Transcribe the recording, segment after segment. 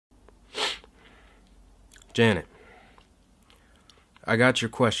Janet, I got your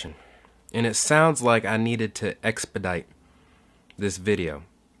question, and it sounds like I needed to expedite this video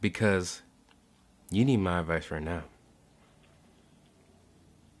because you need my advice right now.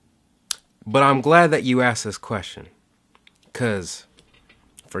 But I'm glad that you asked this question, because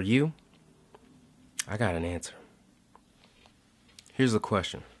for you, I got an answer. Here's the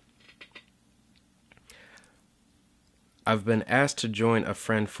question. I've been asked to join a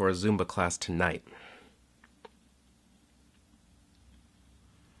friend for a Zumba class tonight.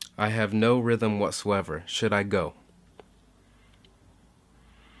 I have no rhythm whatsoever. Should I go?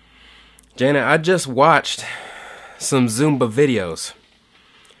 Janet, I just watched some Zumba videos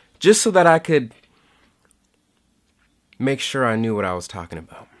just so that I could make sure I knew what I was talking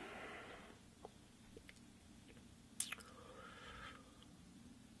about.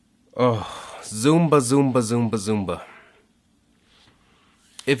 Oh, Zumba, Zumba, Zumba, Zumba.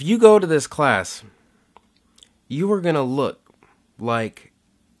 If you go to this class, you are going to look like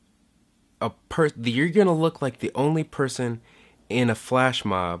you're going to look like the only person in a flash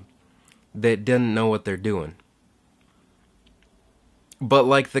mob that doesn't know what they're doing. But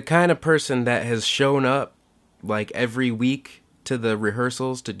like the kind of person that has shown up like every week to the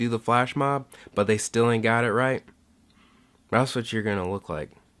rehearsals to do the flash mob, but they still ain't got it right. That's what you're going to look like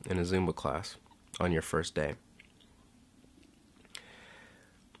in a Zumba class on your first day.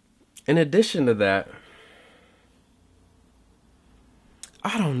 In addition to that,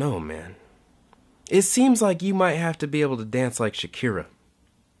 I don't know, man. It seems like you might have to be able to dance like Shakira.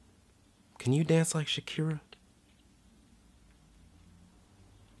 Can you dance like Shakira?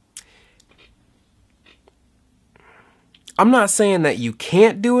 I'm not saying that you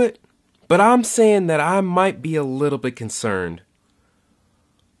can't do it, but I'm saying that I might be a little bit concerned.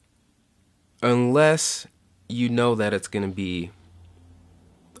 Unless you know that it's going to be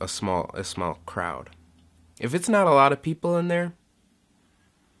a small crowd. If it's not a lot of people in there,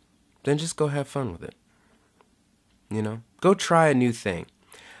 then just go have fun with it. You know? Go try a new thing.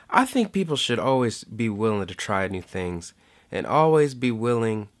 I think people should always be willing to try new things and always be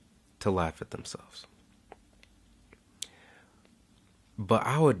willing to laugh at themselves. But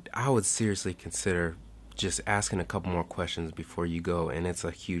I would seriously consider just asking a couple more questions before you go, and it's a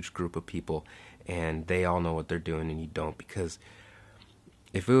huge group of people and they all know what they're doing and you don't, because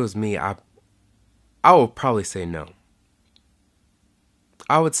if it was me, I would probably say no.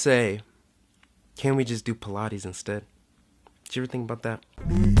 I would say, can we just do Pilates instead? Did you ever think about that?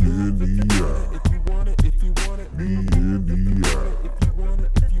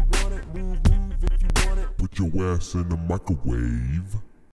 Put your ass in the microwave.